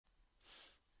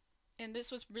and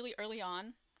this was really early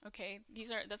on. Okay,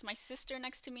 that's my sister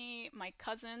next to me, my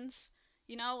cousins.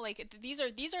 You know, like these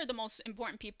are the most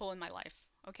important people in my life.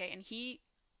 Okay, and he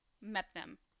met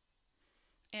them,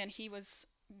 and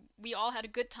we all had a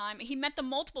good time. He met them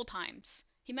multiple times.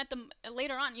 He met them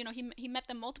later on. You know, he met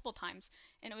them multiple times,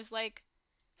 and it was like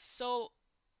so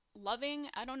loving.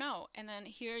 I don't know. And then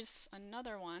here's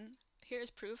another one.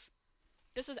 Here's proof.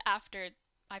 This is after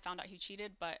I found out he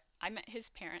cheated, but I met his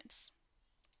parents.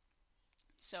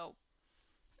 So,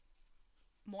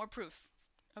 more proof.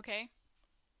 Okay?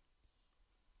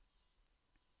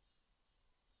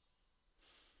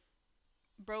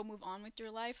 Bro, move on with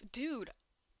your life. Dude,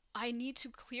 I need to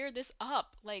clear this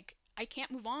up. Like, I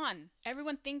can't move on.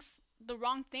 Everyone thinks the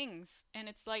wrong things. And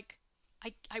it's like,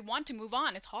 I want to move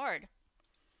on. It's hard.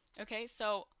 Okay?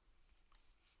 So,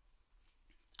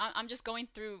 I'm just going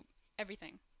through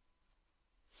everything.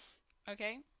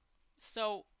 Okay?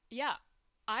 So, yeah,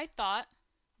 I thought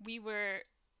we were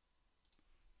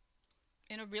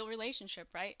in a real relationship,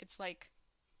 right? It's like,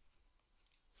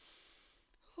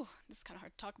 whew, this is kind of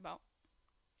hard to talk about.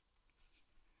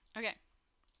 Okay,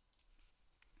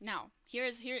 now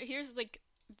here's like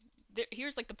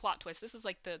the plot twist. This is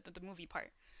like the movie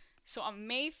part. So on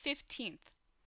May 15th,